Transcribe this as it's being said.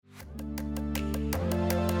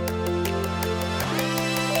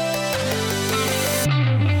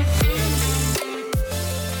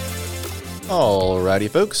Alrighty,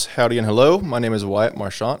 folks. Howdy and hello. My name is Wyatt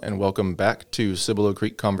Marchant, and welcome back to Cibolo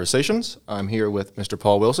Creek Conversations. I'm here with Mr.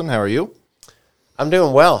 Paul Wilson. How are you? I'm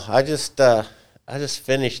doing well. I just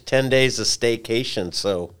finished 10 days of staycation,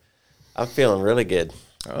 so I'm feeling really good.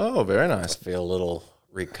 Oh, very nice. I feel a little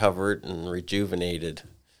recovered and rejuvenated.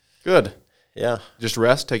 Good. Yeah. Just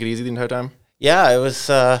rest, take it easy the entire time? Yeah, it was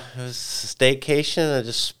staycation. I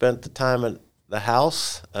just spent the time at the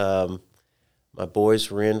house. My boys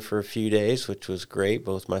were in for a few days, which was great,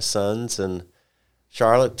 both my sons, and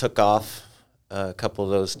Charlotte took off a couple of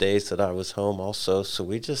those days that I was home also, so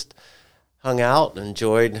we just hung out and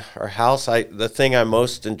enjoyed our house. The thing I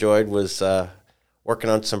most enjoyed was working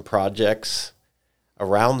on some projects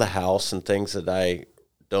around the house and things that I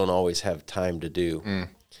don't always have time to do.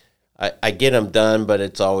 I get them done, but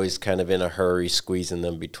it's always kind of in a hurry, squeezing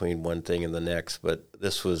them between one thing and the next. But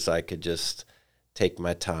this was, I could just take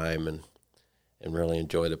my time and really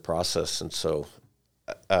enjoy the process. And so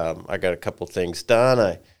I got a couple things done.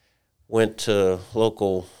 I went to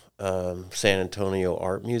local San Antonio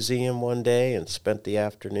Art Museum one day and spent the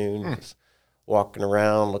afternoon just walking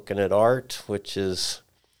around looking at art, which is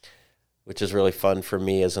really fun for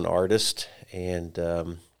me as an artist.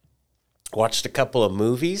 And watched a couple of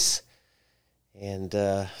movies and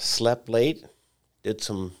slept late, did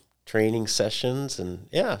some training sessions, and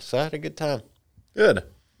yeah, so I had a good time. Good.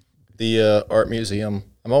 The art museum,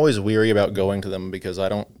 I'm always weary about going to them because I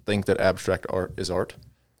don't think that abstract art is art.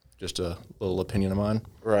 Just a little opinion of mine.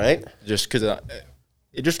 Right. Just because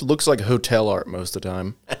it just looks like hotel art most of the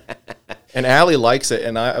time. And Allie likes it,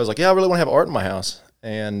 and I was like, yeah, I really want to have art in my house, or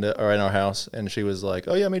in our house. And she was like,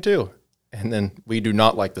 oh, yeah, me too. And then we do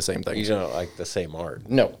not like the same things. You don't like the same art.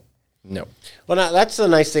 No. Well, now, that's the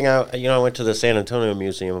nice thing. I went to the San Antonio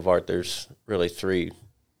Museum of Art. There's really 3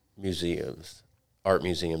 art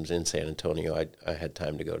museums in San Antonio. I had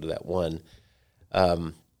time to go to that one.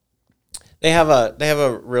 They have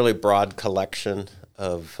a really broad collection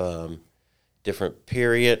of different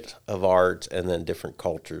period of art and then different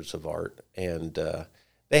cultures of art. And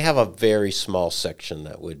they have a very small section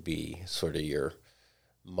that would be sort of your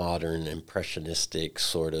modern impressionistic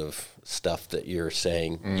sort of stuff that you're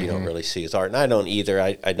saying you don't really see as art. And I don't either.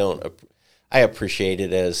 I appreciate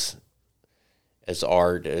it as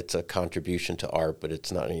art. It's a contribution to art, but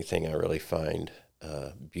it's not anything I really find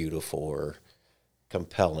beautiful or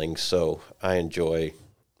compelling. So I enjoy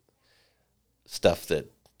stuff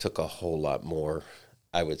that took a whole lot more,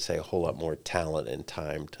 I would say, a whole lot more talent and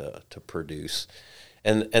time to produce.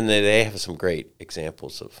 And they have some great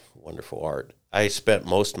examples of wonderful art. I spent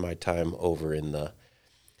most of my time over in the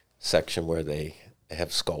section where they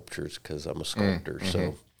have sculptures because I'm a sculptor.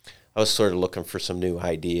 So I was sort of looking for some new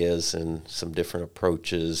ideas and some different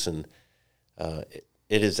approaches. And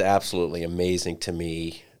it is absolutely amazing to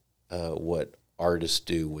me what artists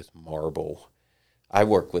do with marble. I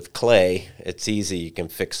work with clay. It's easy. You can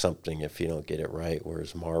fix something if you don't get it right,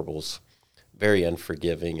 whereas marble's very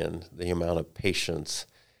unforgiving, and the amount of patience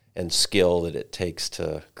and skill that it takes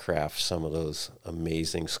to craft some of those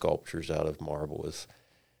amazing sculptures out of marble is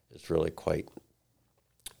really quite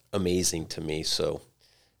amazing to me. So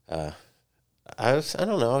I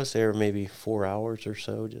don't know, I was there maybe 4 hours or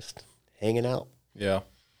so just hanging out. Yeah.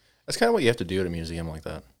 That's kind of what you have to do at a museum like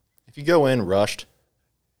that. If you go in rushed,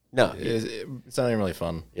 no, it's not even really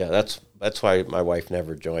fun. Yeah, that's why my wife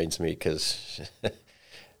never joins me, because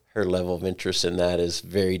her level of interest in that is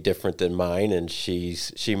very different than mine, and she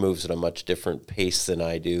moves at a much different pace than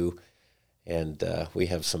I do. And we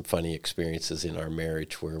have some funny experiences in our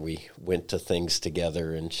marriage where we went to things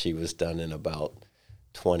together, and she was done in about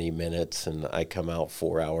 20 minutes, and I come out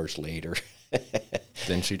 4 hours later.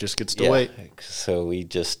 Then she just gets to wait. So we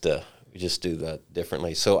just do that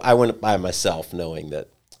differently. So I went by myself, knowing that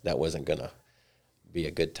wasn't going to be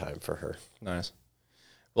a good time for her. Nice.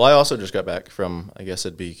 Well, I also just got back from, I guess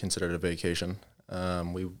it'd be considered a vacation.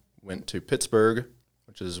 We went to Pittsburgh,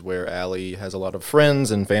 which is where Allie has a lot of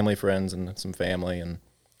friends and family friends and some family, and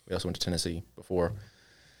we also went to Tennessee before.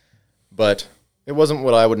 But it wasn't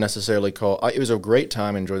what I would necessarily call – it was a great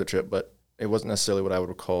time, enjoyed the trip, but it wasn't necessarily what I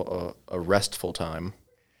would call a restful time.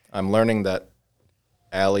 I'm learning that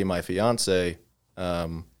Allie, my fiance,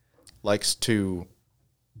 likes to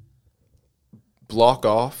block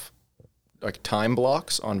off like time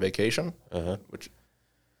blocks on vacation, which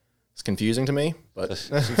is confusing to me. But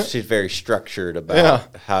she's very structured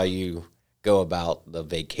about how you go about the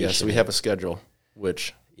vacation. Yes, we have a schedule,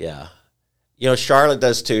 which Charlotte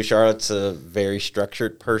does too. Charlotte's a very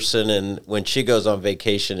structured person, and when she goes on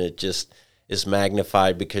vacation, it just is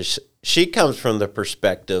magnified because she comes from the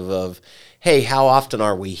perspective of, hey, how often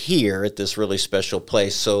are we here at this really special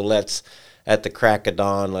place? So let's at the crack of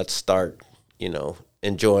dawn, let's start,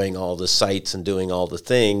 enjoying all the sights and doing all the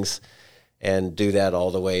things, and do that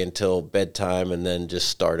all the way until bedtime, and then just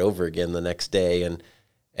start over again the next day.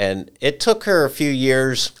 And it took her a few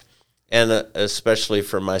years, and especially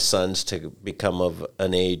for my sons to become of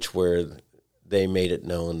an age where they made it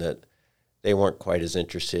known that they weren't quite as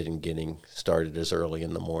interested in getting started as early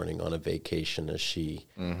in the morning on a vacation as she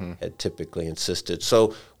had typically insisted.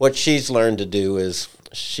 So what she's learned to do is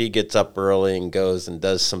she gets up early and goes and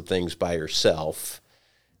does some things by herself,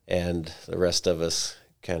 and the rest of us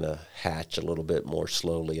kind of hatch a little bit more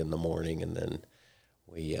slowly in the morning, and then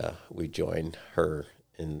we join her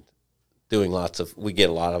in doing we get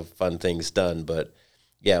a lot of fun things done. But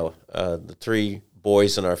yeah, the three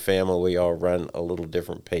boys in our family, we all run a little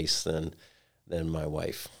different pace than my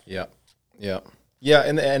wife. Yeah.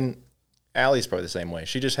 And Allie's probably the same way.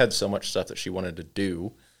 She just had so much stuff that she wanted to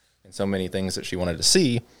do, and so many things that she wanted to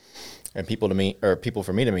see, and people to meet, or people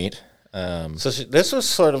for me to meet. So this was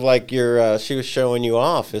sort of like she was showing you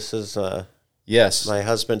off. This is yes, my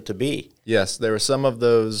husband to be. Yes, there were some of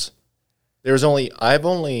those. I've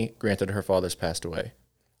only granted her father's passed away,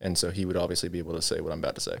 and so he would obviously be able to say what I'm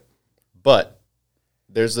about to say. But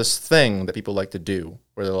there's this thing that people like to do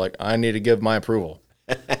where they're like, I need to give my approval.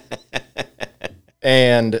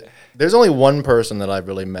 And there's only one person that I've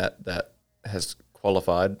really met that has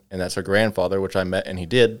qualified, and that's her grandfather, which I met, and he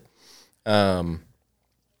did.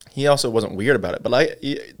 He also wasn't weird about it, but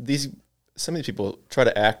some of these people try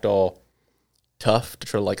to act all tough to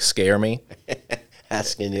try to like scare me.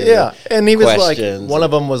 Asking you and he was like, questions. one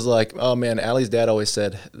of them was like, oh man, Allie's dad always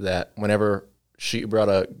said that whenever she brought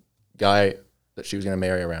a guy that she was going to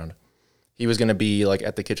marry around, he was going to be like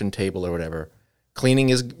at the kitchen table or whatever, cleaning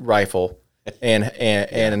his rifle, and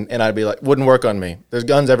I'd be like, wouldn't work on me. There's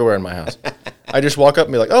guns everywhere in my house. I just walk up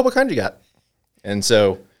and be like, oh, what kind you got? And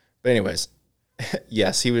so, but anyways,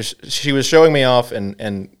 yes, she was showing me off,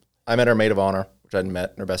 and I met her maid of honor, which I'd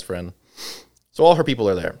met, and her best friend. So all her people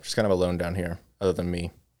are there. She's kind of alone down here, other than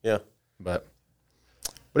me. Yeah. But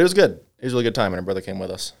it was good. It was a really good time, and her brother came with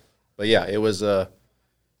us. But yeah, it was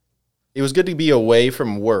good to be away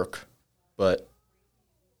from work, but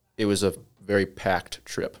it was a very packed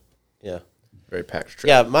trip. Yeah. Very packed trip.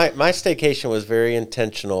 Yeah, my staycation was very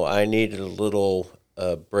intentional. I needed a little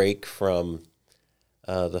break from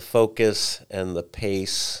the focus and the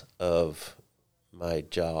pace of my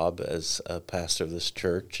job as a pastor of this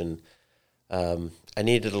church, and I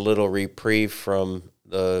needed a little reprieve from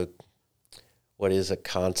what is a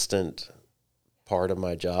constant part of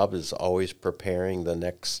my job is always preparing the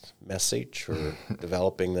next message or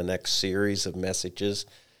developing the next series of messages,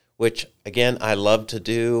 which, again, I love to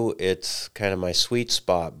do. It's kind of my sweet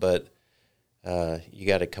spot, but you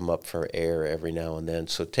got to come up for air every now and then.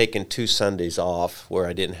 So taking 2 Sundays off where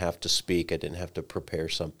I didn't have to speak, I didn't have to prepare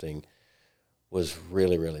something, was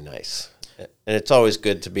really, really nice. And it's always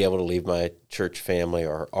good to be able to leave my church family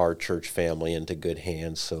or our church family into good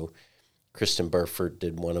hands. So Kristen Burford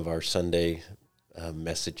did one of our Sunday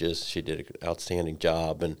messages. She did an outstanding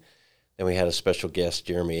job. And then we had a special guest,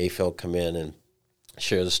 Jeremy Afeld, come in and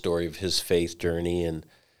share the story of his faith journey. And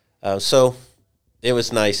so it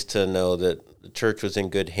was nice to know that the church was in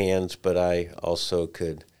good hands, but I also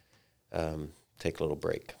could take a little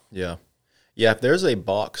break. Yeah. Yeah, if there's a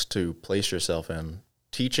box to place yourself in,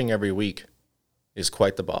 teaching every week is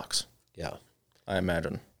quite the box. Yeah. I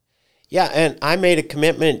imagine. Yeah, and I made a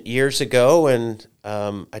commitment years ago, and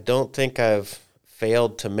I don't think I've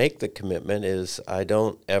failed to make the commitment, is I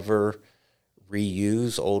don't ever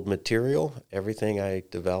reuse old material. Everything I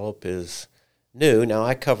develop is new. Now,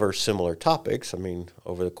 I cover similar topics. I mean,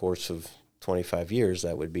 over the course of 25 years,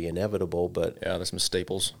 that would be inevitable, but... Yeah, there's some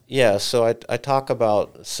staples. Yeah, so I talk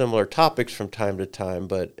about similar topics from time to time,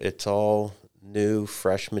 but it's all new,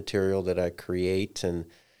 fresh material that I create, and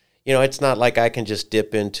it's not like I can just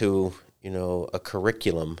dip into, a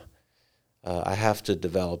curriculum. I have to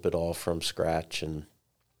develop it all from scratch. And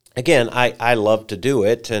again, I love to do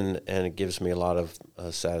it, and it gives me a lot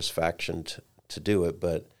of satisfaction to do it.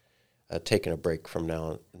 But taking a break from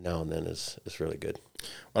now and then is really good.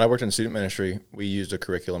 When I worked in student ministry, we used a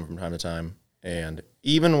curriculum from time to time. And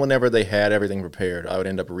even whenever they had everything prepared, I would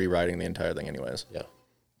end up rewriting the entire thing anyways. Yeah.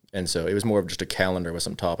 And so it was more of just a calendar with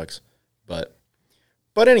some topics.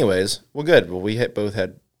 But anyways, well, good. Well, we both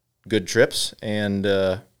had good trips, and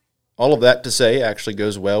all of that to say actually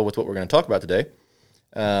goes well with what we're going to talk about today,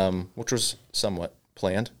 which was somewhat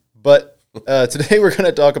planned. But today we're going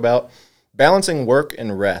to talk about balancing work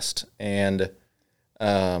and rest, and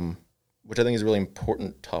which I think is a really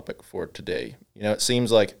important topic for today. It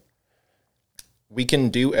seems like we can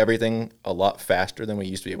do everything a lot faster than we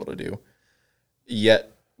used to be able to do.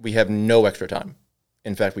 yet we have no extra time.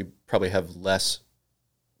 In fact, we probably have less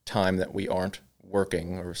time that we aren't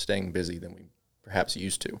working or staying busy than we perhaps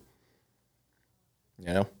used to.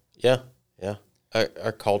 You know? Yeah, yeah.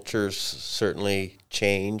 Our culture's certainly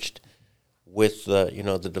changed with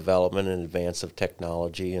the the development and advance of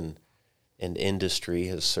technology, and industry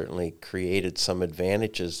has certainly created some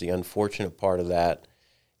advantages. The unfortunate part of that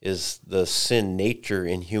is the sin nature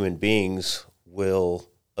in human beings will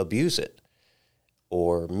abuse it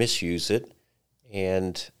or misuse it.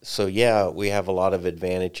 And so, yeah, we have a lot of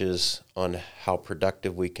advantages on how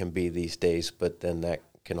productive we can be these days, but then that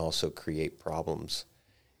can also create problems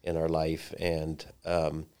in our life. And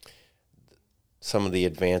some of the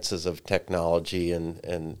advances of technology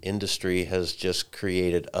and industry has just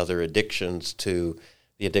created other addictions, to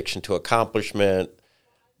the addiction to accomplishment,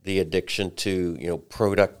 the addiction to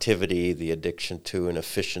productivity, the addiction to an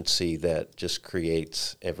efficiency that just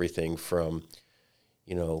creates everything from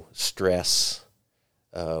stress,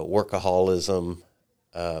 workaholism,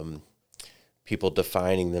 people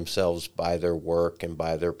defining themselves by their work and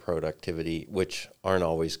by their productivity, which aren't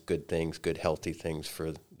always good things, good healthy things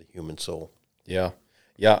for the human soul. Yeah.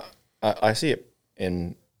 I see it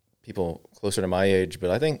in people closer to my age, but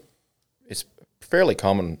I think it's fairly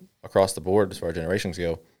common across the board as far as generations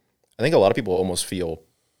go. I think a lot of people almost feel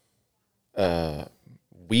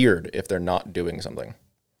weird if they're not doing something.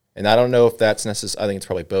 And I don't know if that's necessary. I think it's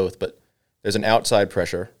probably both, but there's an outside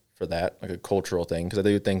pressure for that, like a cultural thing, because I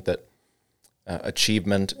do think that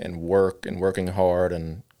achievement and work and working hard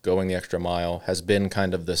and going the extra mile has been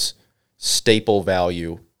kind of this staple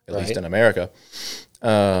value, at least in America.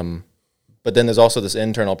 But then there's also this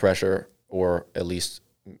internal pressure, or at least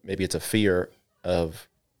maybe it's a fear of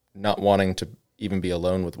not wanting to even be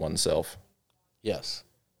alone with oneself. Yes.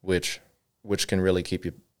 Which can really keep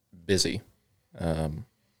you busy.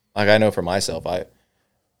 Like I know for myself,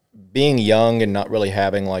 being young and not really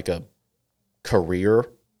having like a career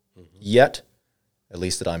yet, at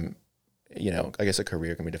least that I'm, I guess a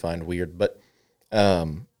career can be defined weird, but I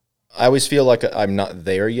always feel like I'm not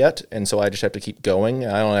there yet, and so I just have to keep going.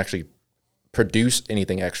 I don't actually produce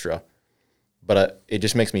anything extra, but it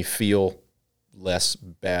just makes me feel less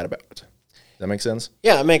bad about it. Does that make sense?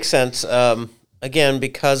 Yeah, it makes sense. Again,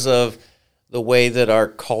 because of the way that our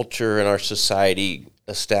culture and our society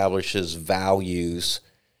establishes values,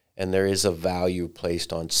 and there is a value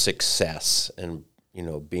placed on success and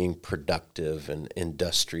being productive and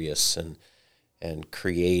industrious and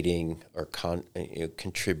creating or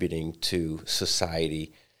contributing to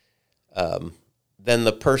society, then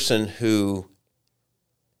the person who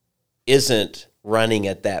isn't running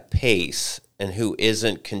at that pace and who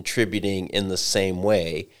isn't contributing in the same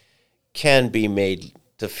way can be made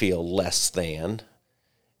to feel less than.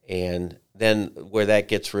 And then where that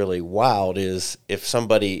gets really wild is if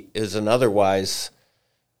somebody is an otherwise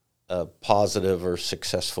positive or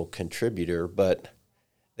successful contributor, but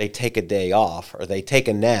they take a day off or they take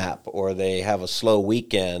a nap or they have a slow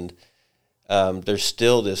weekend, there's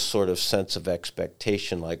still this sort of sense of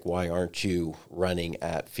expectation, like, why aren't you running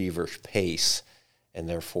at feverish pace? And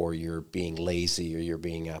therefore you're being lazy or you're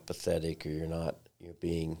being apathetic or you're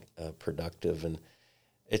being productive. And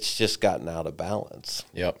it's just gotten out of balance.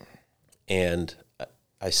 Yep. And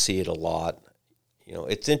I see it a lot.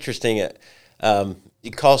 It's interesting.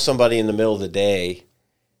 You call somebody in the middle of the day,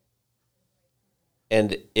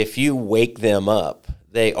 and if you wake them up,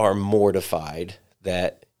 they are mortified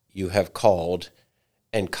that you have called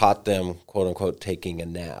and caught them, quote unquote, taking a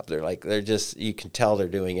nap. You can tell they're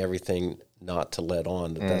doing everything not to let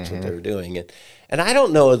on that that's what they're doing. And I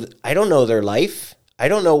don't know their life. I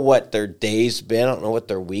don't know what their day's been. I don't know what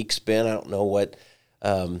their week's been. I don't know what,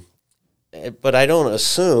 but I don't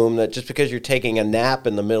assume that just because you're taking a nap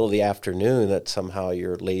in the middle of the afternoon that somehow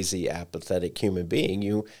you're a lazy, apathetic human being.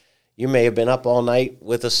 You may have been up all night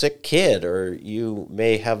with a sick kid, or you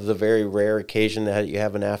may have the very rare occasion that you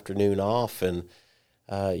have an afternoon off and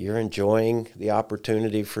you're enjoying the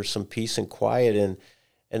opportunity for some peace and quiet.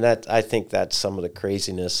 And that, I think that's some of the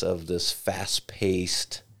craziness of this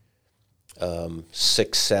fast-paced,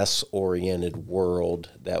 success-oriented world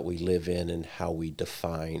that we live in and how we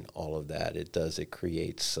define all of that. It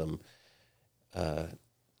creates some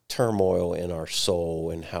turmoil in our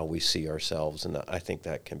soul and how we see ourselves, and I think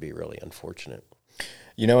that can be really unfortunate.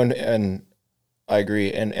 And I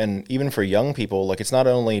agree. And even for young people, like, it's not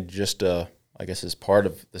only just I guess as part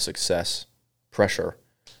of the success pressure,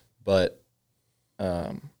 but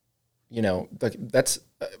that's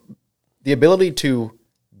the ability to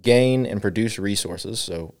gain and produce resources.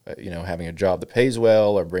 So, having a job that pays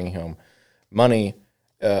well or bringing home money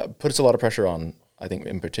puts a lot of pressure on I think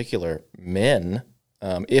in particular, men,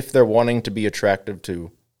 if they're wanting to be attractive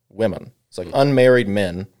to women, it's like unmarried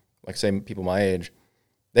men, like say people my age,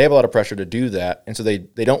 they have a lot of pressure to do that. And so they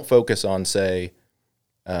don't focus on, say,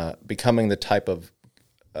 becoming the type of,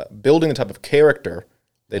 building the type of character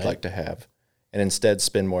they'd like to have, and instead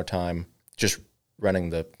spend more time just running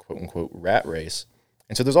the quote-unquote rat race.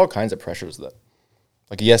 And so there's all kinds of pressures that,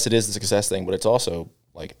 like, yes, it is the success thing, but it's also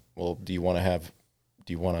like, well, do you want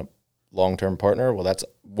a long-term partner? Well, that's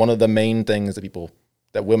one of the main things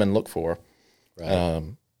that women look for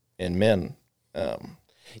in men.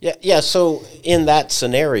 Yeah. So in that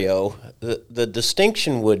scenario, the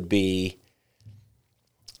distinction would be,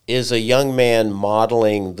 is a young man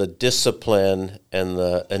modeling the discipline and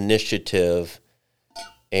the initiative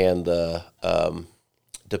and the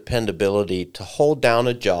dependability to hold down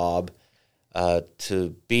a job,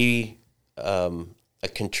 to be a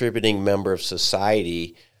contributing member of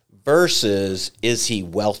society, versus is he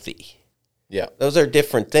wealthy? Yeah. Those are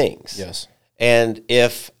different things. Yes. And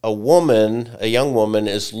if a young woman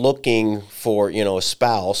is looking for, a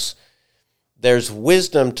spouse, there's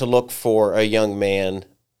wisdom to look for a young man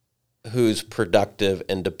who's productive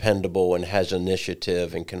and dependable and has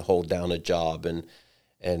initiative and can hold down a job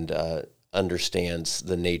and understands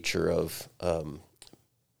the nature of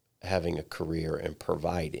having a career and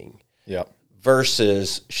providing. Yeah.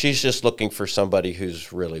 Versus she's just looking for somebody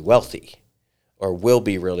who's really wealthy or will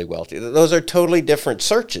be really wealthy. Those are totally different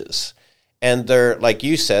searches. And they're, like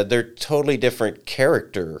you said, they're totally different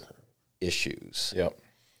character issues. Yep.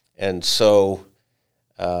 And so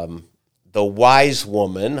the wise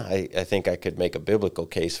woman, I think I could make a biblical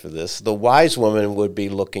case for this, the wise woman would be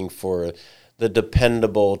looking for the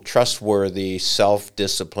dependable, trustworthy,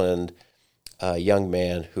 self-disciplined young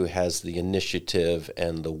man who has the initiative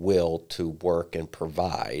and the will to work and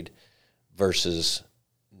provide, versus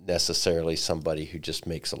necessarily somebody who just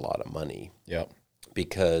makes a lot of money. Yep.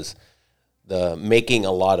 Because the making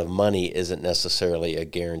a lot of money isn't necessarily a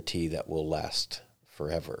guarantee that will last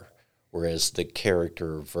forever. Whereas the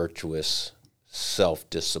character, virtuous,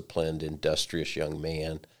 self-disciplined, industrious young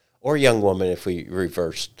man or young woman, if we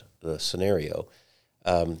reversed the scenario,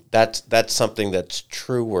 that's something that's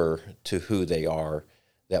truer to who they are,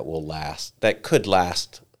 that will last, that could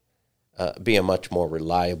last, be a much more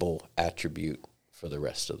reliable attribute for the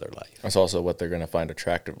rest of their life. That's also what they're going to find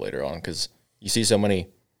attractive later on, because you see so many,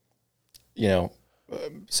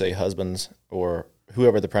 say husbands or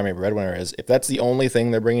whoever the primary breadwinner is, if that's the only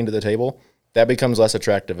thing they're bringing to the table, that becomes less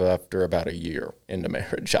attractive after about a year into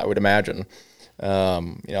marriage, I would imagine.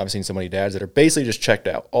 I've seen so many dads that are basically just checked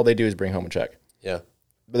out. All they do is bring home a check. Yeah.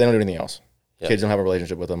 But they don't do anything else. Yeah. Kids don't have a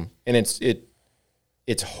relationship with them. And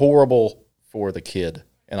it's horrible for the kid.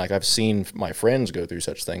 And like I've seen my friends go through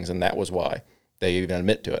such things, and that was why they even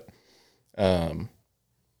admit to it.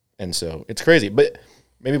 And so it's crazy. But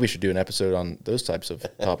maybe we should do an episode on those types of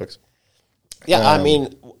topics. Yeah, I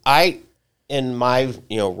mean, in my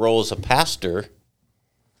role as a pastor,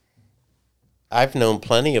 I've known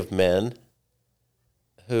plenty of men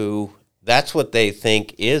who that's what they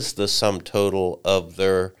think is the sum total of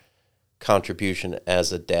their contribution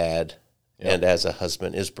as a dad and as a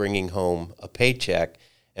husband, is bringing home a paycheck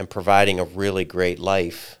and providing a really great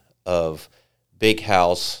life of big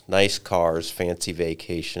house, nice cars, fancy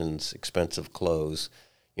vacations, expensive clothes,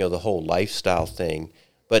 the whole lifestyle thing.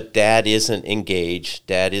 But dad isn't engaged,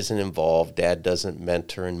 dad isn't involved, dad doesn't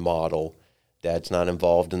mentor and model, dad's not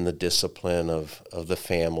involved in the discipline of the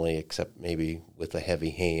family, except maybe with a heavy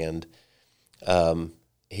hand.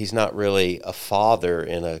 He's not really a father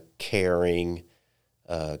in a caring,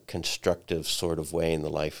 constructive sort of way in the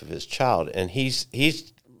life of his child. And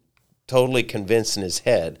he's totally convinced in his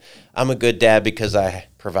head, I'm a good dad because I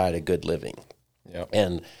provide a good living. Yep.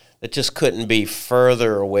 And it just couldn't be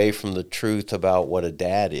further away from the truth about what a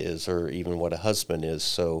dad is, or even what a husband is.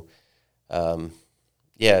 So,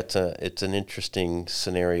 it's an interesting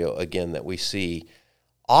scenario, again, that we see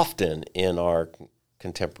often in our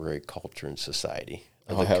contemporary culture and society,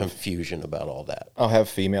 the confusion about all that. I'll have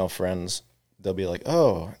female friends. They'll be like,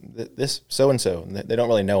 oh, this so-and-so. They don't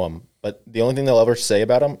really know him, but the only thing they'll ever say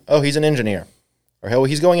about him, oh, he's an engineer. Or, hell,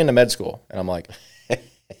 he's going into med school. And I'm like,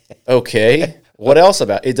 okay. What else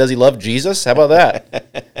about it? Does he love Jesus? How about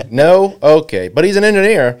that? No? Okay. But he's an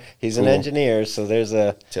engineer. He's an engineer, so there's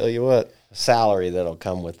a tell you what salary that'll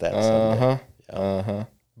come with that someday.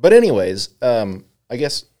 But anyways, I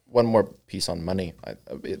guess one more piece on money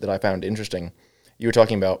that I found interesting. You were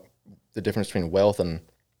talking about the difference between wealth and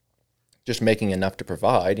just making enough to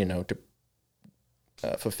provide, to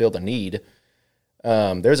fulfill the need.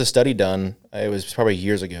 There's a study done. It was probably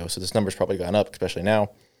years ago, so this number's probably gone up, especially now.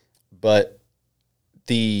 But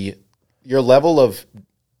your level of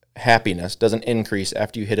happiness doesn't increase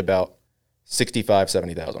after you hit about 65,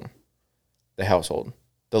 70,000. The household,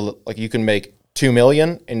 like you can make 2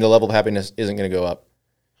 million and the level of happiness isn't going to go up.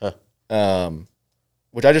 Huh.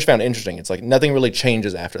 Which I just found interesting. It's like nothing really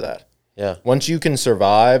changes after that. Yeah. Once you can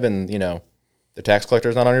survive and, the tax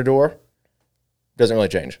collector's not on your door, doesn't really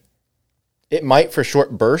change. It might for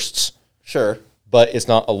short bursts. Sure. But it's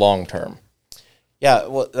not a long term. Yeah,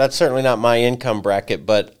 well, that's certainly not my income bracket,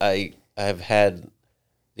 but I have had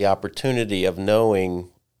the opportunity of knowing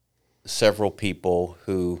several people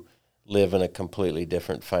who live in a completely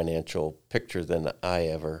different financial picture than I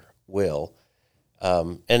ever will.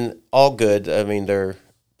 And all good. I mean, they're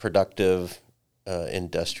productive,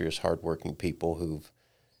 industrious, hardworking people who've,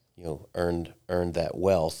 earned that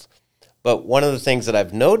wealth. But one of the things that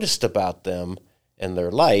I've noticed about them and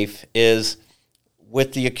their life is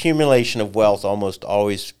with the accumulation of wealth almost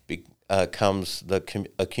always comes the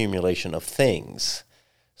accumulation of things.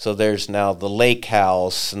 So there's now the lake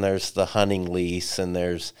house, and there's the hunting lease, and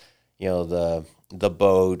there's, the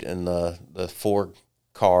boat and the 4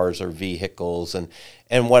 cars or vehicles,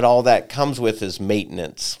 and what all that comes with is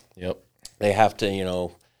maintenance. Yep. They have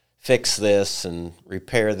to, fix this and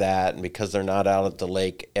repair that, and because they're not out at the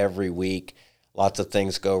lake every week, lots of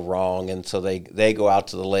things go wrong, and so they go out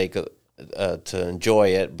to the lake to enjoy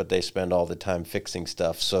it, but they spend all the time fixing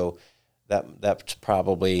stuff. So that's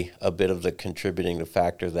probably a bit of the contributing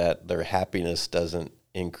factor that their happiness doesn't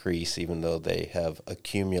increase, even though they have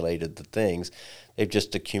accumulated the things. They've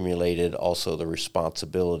just accumulated also the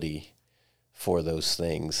responsibility for those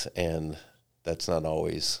things, and that's not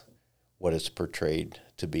always what it's portrayed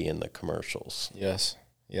to be in the commercials. Yes.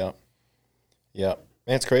 Yeah. Yeah.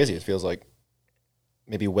 Man, it's crazy. It feels like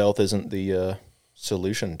maybe wealth isn't the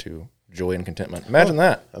solution to joy and contentment. Imagine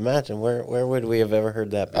that. Imagine. Where would we have ever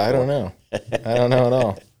heard that before? I don't know. I don't know at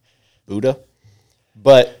all. Buddha.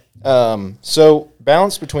 But so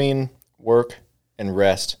balance between work and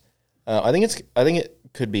rest. I think it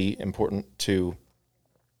could be important to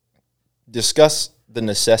discuss the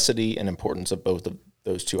necessity and importance of both of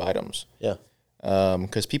those two items. Yeah.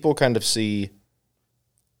 Because people kind of see,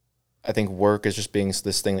 I think, work as just being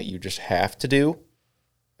this thing that you just have to do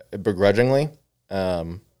begrudgingly,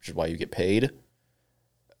 which is why you get paid.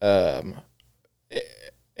 And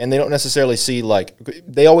they don't necessarily see,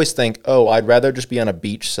 they always think, oh, I'd rather just be on a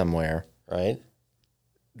beach somewhere, right,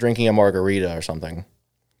 drinking a margarita or something,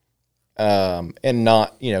 and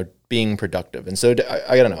not, being productive. And so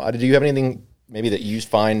I don't know. Do you have anything maybe that you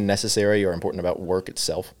find necessary or important about work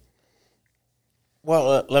itself?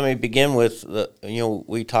 Well, let me begin with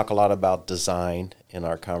we talk a lot about design in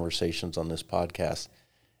our conversations on this podcast.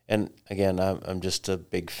 And again, I'm just a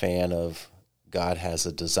big fan of God has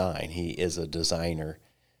a design. He is a designer,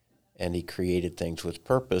 and he created things with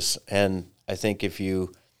purpose. And I think if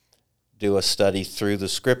you do a study through the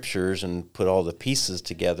scriptures and put all the pieces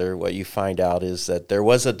together, what you find out is that there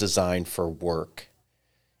was a design for work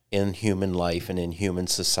in human life and in human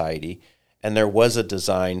society, and there was a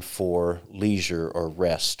design for leisure or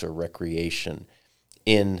rest or recreation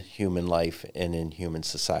in human life and in human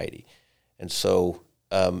society. And so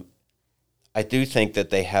I do think that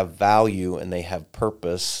they have value and they have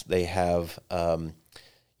purpose. They have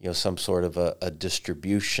some sort of a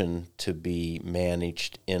distribution to be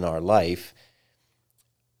managed in our life,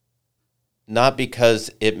 not because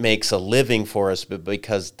it makes a living for us, but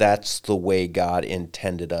because that's the way God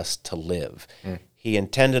intended us to live. He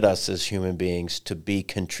intended us as human beings to be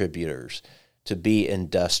contributors, to be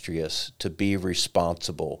industrious, to be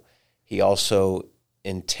responsible. He also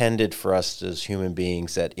intended for us as human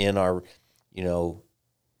beings that in our,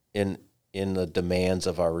 in the demands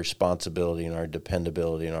of our responsibility and our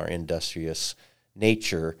dependability and our industrious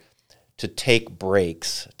nature, to take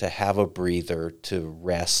breaks, to have a breather, to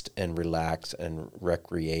rest and relax and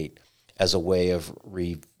recreate as a way of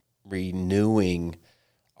renewing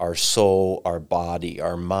our soul, our body,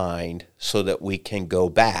 our mind, so that we can go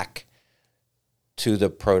back to the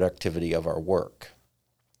productivity of our work.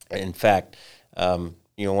 In fact, one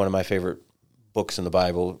of my favorite books in the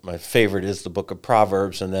Bible, my favorite is the book of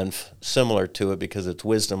Proverbs, and then similar to it because it's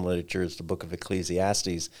wisdom literature is the book of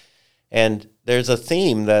Ecclesiastes. And there's a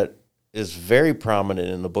theme that is very prominent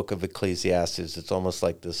in the book of Ecclesiastes. It's almost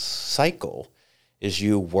like this cycle is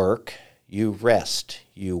you work, you rest,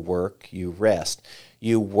 you work, you rest.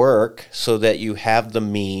 You work so that you have the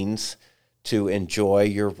means to enjoy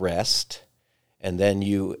your rest, and then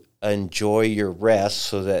you enjoy your rest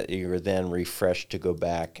so that you're then refreshed to go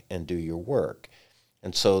back and do your work.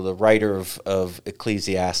 And so the writer of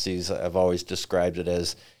Ecclesiastes, I've always described it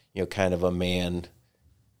as, kind of a man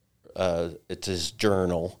it's his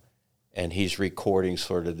journal, and he's recording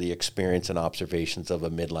sort of the experience and observations of a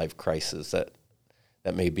midlife crisis.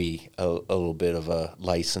 That may be a little bit of a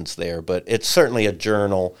license there, but it's certainly a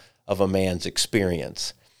journal of a man's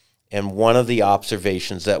experience. And one of the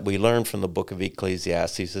observations that we learn from the book of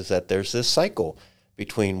Ecclesiastes is that there's this cycle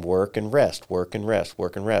between work and rest, work and rest,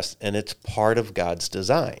 work and rest, and it's part of God's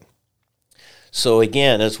design. So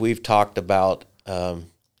again, as we've talked about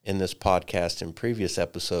in this podcast in previous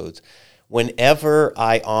episodes, whenever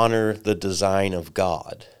I honor the design of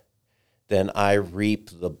God, then I reap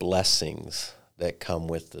the blessings that come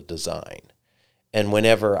with the design. And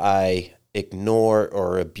whenever I ignore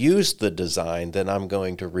or abuse the design, then I'm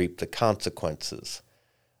going to reap the consequences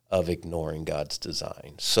of ignoring God's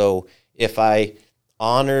design. So if I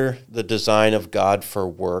honor the design of God for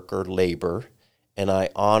work or labor, and I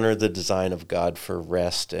honor the design of God for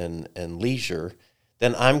rest and leisure,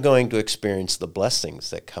 then I'm going to experience the blessings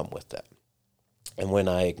that come with that. And when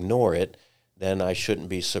I ignore it, then I shouldn't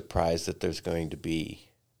be surprised that there's going to be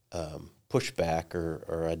pushback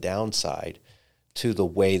or a downside to the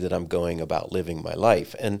way that I'm going about living my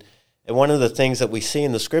life. And one of the things that we see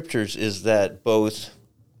in the scriptures is that both,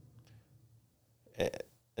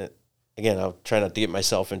 again, I'll try not to get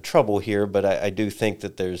myself in trouble here, but I do think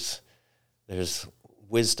that there's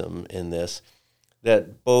wisdom in this,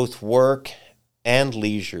 that both work and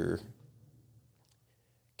leisure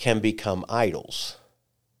can become idols.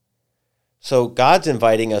 So God's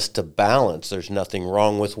inviting us to balance. There's nothing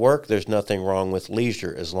wrong with work. There's nothing wrong with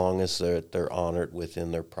leisure as long as they're honored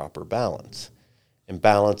within their proper balance. And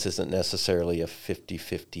balance isn't necessarily a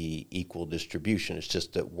 50-50 equal distribution. It's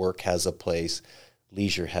just that work has a place,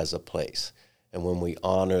 leisure has a place. And when we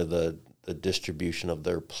honor the distribution of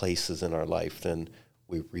their places in our life, then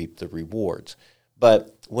we reap the rewards.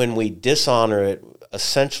 But when we dishonor it,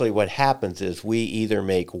 essentially what happens is we either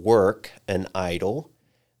make work an idol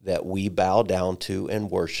that we bow down to and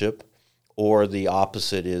worship, or the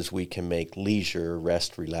opposite is we can make leisure,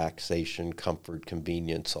 rest, relaxation, comfort,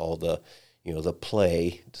 convenience, all the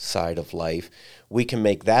play side of life. We can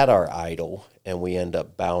make that our idol, and we end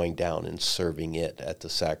up bowing down and serving it at the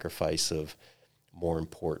sacrifice of more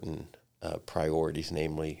important priorities,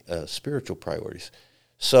 namely spiritual priorities.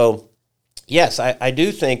 So yes, I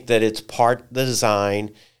do think that it's part of the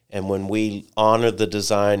design, and when we honor the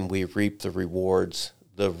design, we reap the rewards.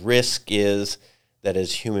 The risk is that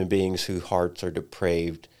as human beings whose hearts are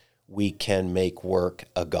depraved, we can make work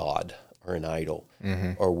a god or an idol,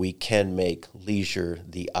 or we can make leisure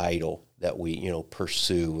the idol that we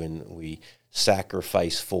pursue and we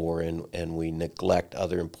sacrifice for, and we neglect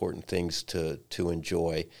other important things to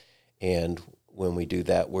enjoy. And when we do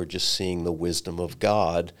that, we're just seeing the wisdom of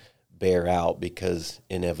God bear out, because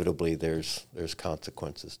inevitably there's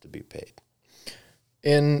consequences to be paid.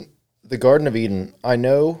 In the Garden of Eden, I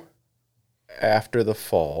know after the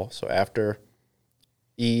fall, so after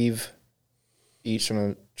Eve eats from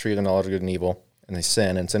the tree of the knowledge of good and evil, and they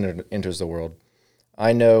sin, and sin enters the world,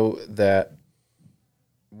 I know that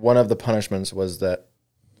one of the punishments was that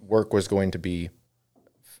work was going to be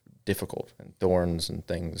difficult, and thorns and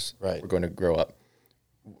things were going to grow up.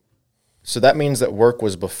 So that means that work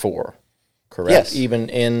was before, correct? Yes. Even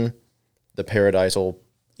in the paradisal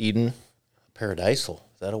Eden? Paradisal,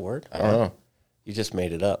 is that a word? I don't know. You just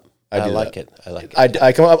made it up. I like it.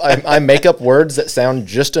 I make up words that sound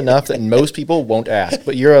just enough that most people won't ask,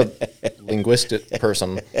 but you're a linguistic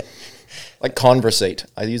person. Like conversate.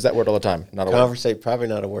 I use that word all the time. Not a Conversate, word. probably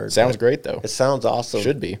not a word. Sounds great, though. It sounds awesome.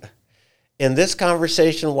 Should be. In this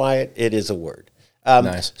conversation, Wyatt, it is a word.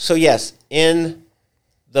 Nice. So yes, in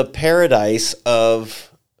the paradise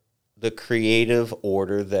of the creative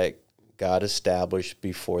order that God established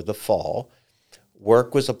before the fall,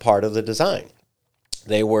 work was a part of the design.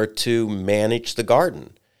 They were to manage the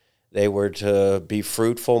garden. They were to be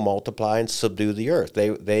fruitful, multiply, and subdue the earth.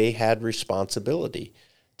 They had responsibility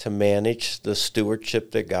to manage the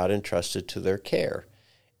stewardship that God entrusted to their care.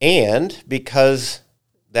 And because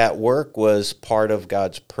that work was part of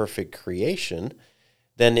God's perfect creation,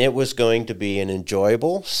 then it was going to be an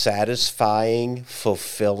enjoyable, satisfying,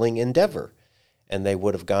 fulfilling endeavor. And they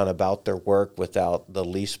would have gone about their work without the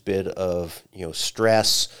least bit of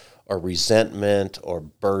stress or resentment or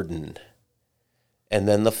burden. And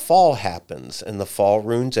then the fall happens, and the fall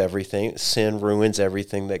ruins everything. Sin ruins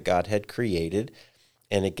everything that God had created,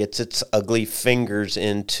 and it gets its ugly fingers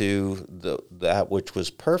into that which was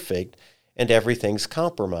perfect, and everything's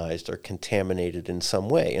compromised or contaminated in some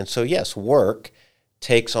way. And so, yes, work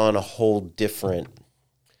takes on a whole different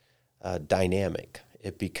dynamic.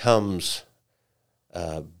 It becomes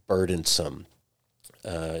burdensome.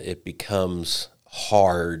 It becomes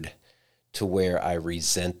hard. to where I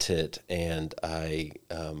resent it and I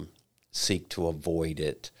seek to avoid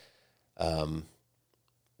it.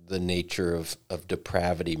 The nature of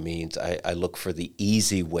depravity means I look for the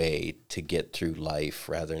easy way to get through life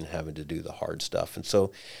rather than having to do the hard stuff. And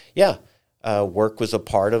so, work was a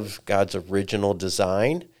part of God's original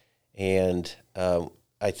design, and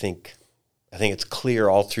I think it's clear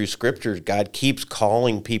all through Scripture, God keeps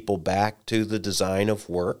calling people back to the design of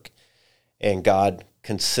work, and God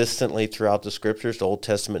consistently throughout the Scriptures, the Old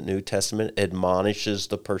Testament, New Testament, admonishes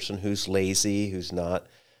the person who's lazy, who's not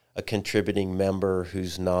a contributing member,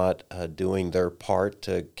 who's not doing their part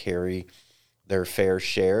to carry their fair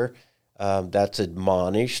share. That's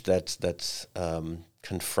admonished, that's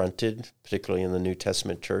confronted, particularly in the New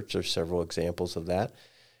Testament church. There's several examples of that.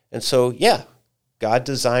 And so, God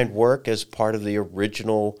designed work as part of the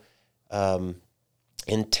original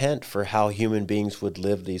intent for how human beings would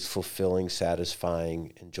live these fulfilling,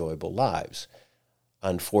 satisfying, enjoyable lives.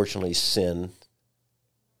 Unfortunately, sin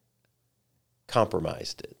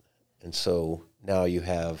compromised it. And so now you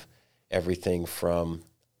have everything from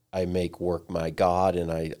I make work my God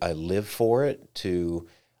and I live for it to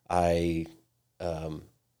I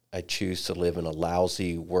choose to live in a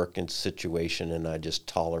lousy working situation and I just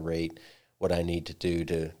tolerate what I need to do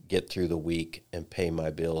to get through the week and pay my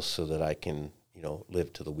bills so that I can,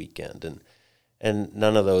 live to the weekend. And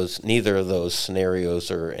neither of those scenarios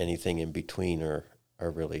or anything in between are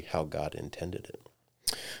really how God intended it.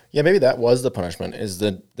 Yeah, maybe that was the punishment, is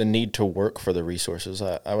the need to work for the resources.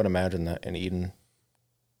 I would imagine that in Eden,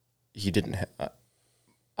 he didn't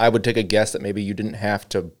I would take a guess that maybe you didn't have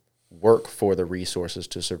to work for the resources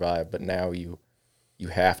to survive, but now you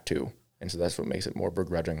have to. And so that's what makes it more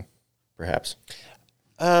begrudging, perhaps.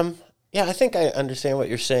 I think I understand what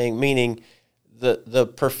you're saying, meaning the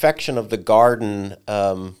perfection of the garden,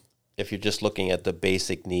 if you're just looking at the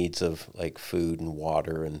basic needs of like food and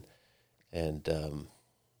water and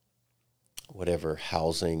whatever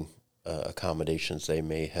housing accommodations they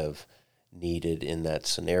may have needed in that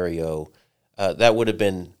scenario, that would have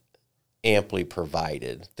been amply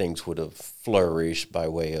provided. Things would have flourished by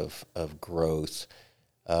way of growth.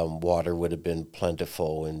 Water would have been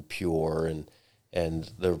plentiful and pure,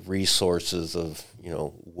 and the resources of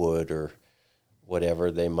wood or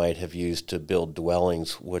whatever they might have used to build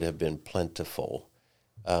dwellings would have been plentiful.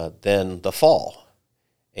 Then the fall,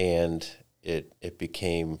 and it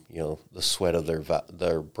became the sweat of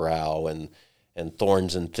their brow and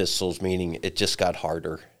thorns and thistles, meaning it just got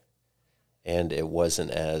harder, and it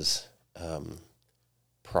wasn't as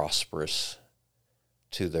prosperous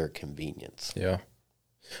to their convenience. Yeah.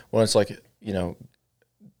 Well, it's like,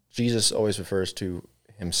 Jesus always refers to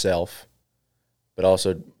himself, but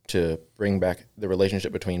also to bring back the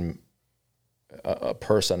relationship between a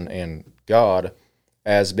person and God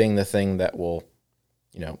as being the thing that will,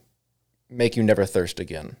 make you never thirst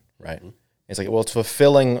again, right? Mm-hmm. It's like, well, it's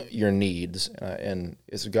fulfilling your needs, and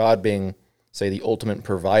it's God being, say, the ultimate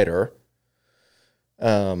provider.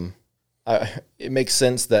 It makes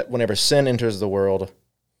sense that whenever sin enters the world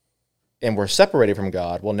and we're separated from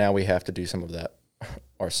God, well, now we have to do some of that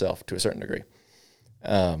ourselves to a certain degree.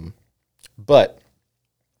 But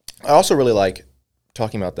I also really like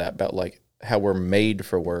talking about that, about like how we're made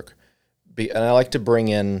for work. And I like to bring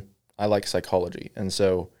in, I like psychology. And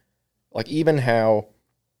so like even how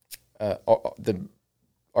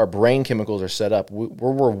our brain chemicals are set up,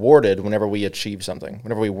 we're rewarded whenever we achieve something,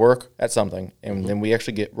 whenever we work at something, and then we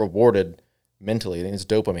actually get rewarded mentally. I think it's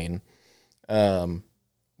dopamine.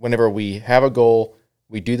 Whenever we have a goal,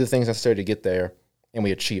 we do the things necessary to get there, and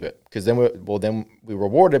we achieve it. Because then we're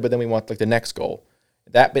rewarded, but then we want like the next goal.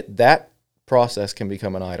 That process can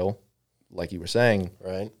become an idol, like you were saying.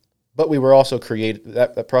 Right. But we were also created.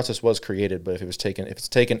 That process was created, but if it's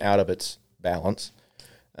taken out of its balance,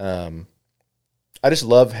 I just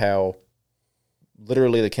love how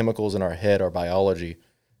literally the chemicals in our head, our biology,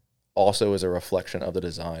 also is a reflection of the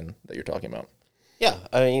design that you're talking about. Yeah,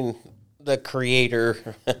 I mean, the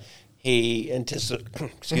Creator, he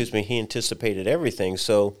anticipated everything.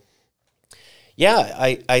 So,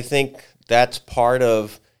 yeah, I think that's part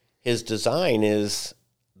of his design is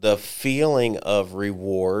the feeling of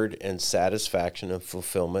reward and satisfaction and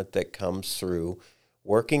fulfillment that comes through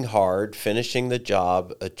working hard, finishing the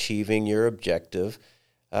job, achieving your objective.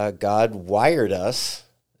 God wired us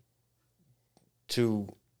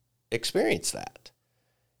to experience that.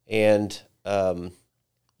 And,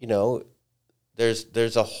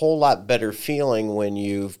 there's a whole lot better feeling when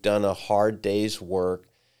you've done a hard day's work,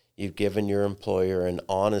 you've given your employer an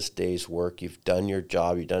honest day's work, you've done your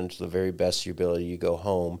job, you've done it to the very best of your ability, you go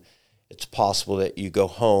home. It's possible that you go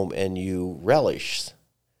home and you relish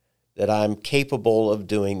that I'm capable of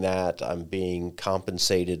doing that. I'm being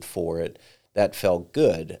compensated for it. That felt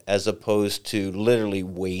good, as opposed to literally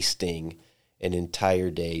wasting an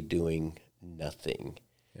entire day doing nothing.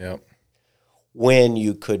 Yep. When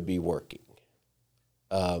you could be working.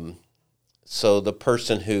 So the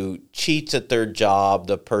person who cheats at their job,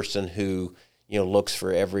 the person who, looks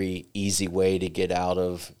for every easy way to get out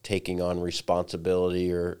of taking on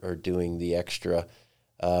responsibility or doing the extra,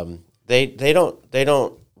 they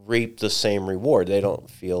don't reap the same reward. They don't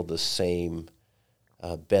feel the same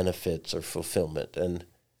benefits or fulfillment. And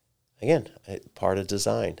again, part of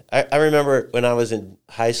design. I remember when I was in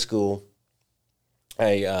high school,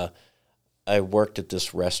 I worked at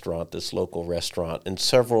this restaurant, this local restaurant, and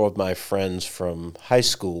several of my friends from high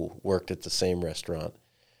school worked at the same restaurant.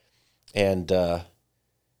 And there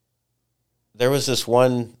was this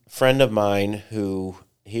one friend of mine who,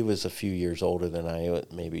 he was a few years older than I,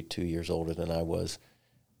 maybe 2 years older than I was.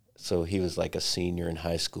 So he was like a senior in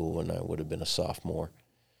high school, and I would have been a sophomore.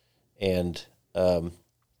 And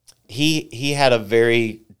he had a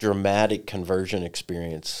very dramatic conversion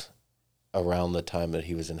experience around the time that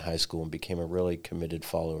he was in high school and became a really committed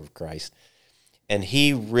follower of Christ. And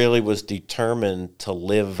he really was determined to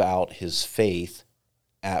live out his faith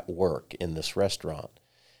at work in this restaurant.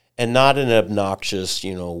 And not in an obnoxious,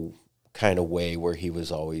 kind of way where he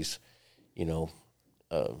was always,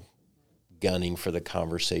 gunning for the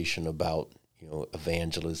conversation about,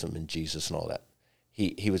 evangelism and Jesus and all that.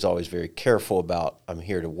 He was always very careful about, I'm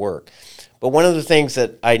here to work. But one of the things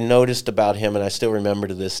that I noticed about him, and I still remember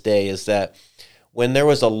to this day, is that when there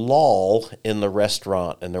was a lull in the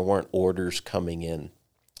restaurant and there weren't orders coming in,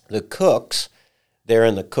 the cooks there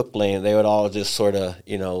in the cook lane, they would all just sort of,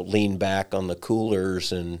 lean back on the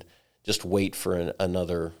coolers and just wait for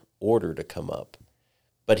another order to come up.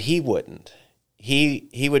 But he wouldn't.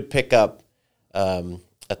 He would pick up a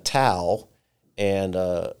towel and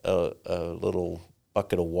a little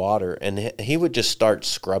bucket of water, and he would just start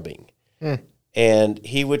scrubbing. And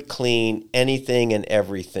he would clean anything and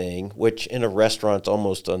everything, which in a restaurant's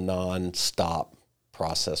almost a non-stop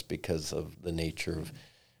process because of the nature of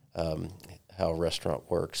how a restaurant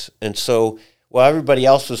works. And so while everybody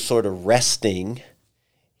else was sort of resting,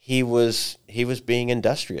 he was being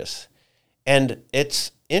industrious. And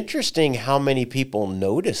it's interesting how many people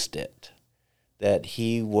noticed it, that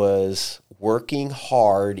he was working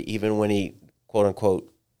hard even when he, quote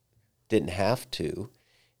unquote, didn't have to.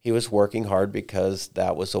 He was working hard because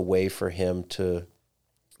that was a way for him to,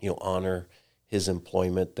 honor his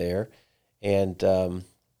employment there. And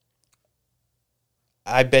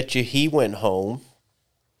I bet you he went home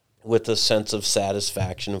with a sense of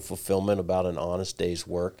satisfaction and fulfillment about an honest day's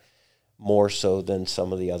work, more so than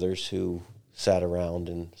some of the others who sat around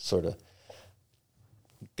and sort of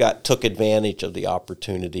took advantage of the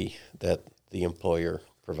opportunity that the employer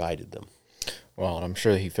provided them. Well, I'm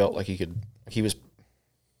sure he felt like he was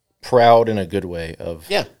proud in a good way of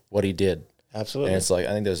what he did. Absolutely. And it's like,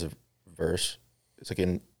 I think there's a verse. It's like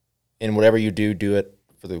in whatever you do, do it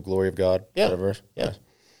for the glory of God. Yeah. That verse. Yeah.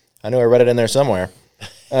 I know I read it in there somewhere.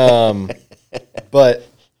 But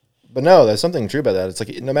no, there's something true about that. It's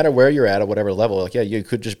like, no matter where you're at whatever level, like, you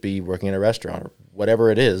could just be working in a restaurant or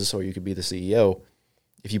whatever it is, or you could be the CEO.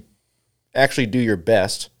 If you actually do your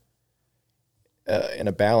best in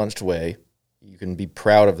a balanced way, you can be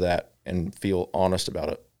proud of that and feel honest about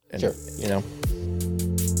it. And, sure.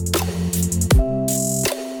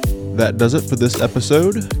 That does it for this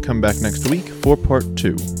episode. Come back next week for part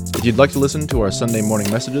 2. If you'd like to listen to our Sunday morning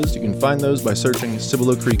messages, you can find those by searching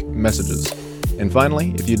Cibolo Creek Messages. And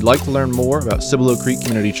finally, if you'd like to learn more about Cibolo Creek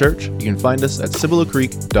Community Church, you can find us at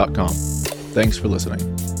cibolocreek.com. Thanks for listening.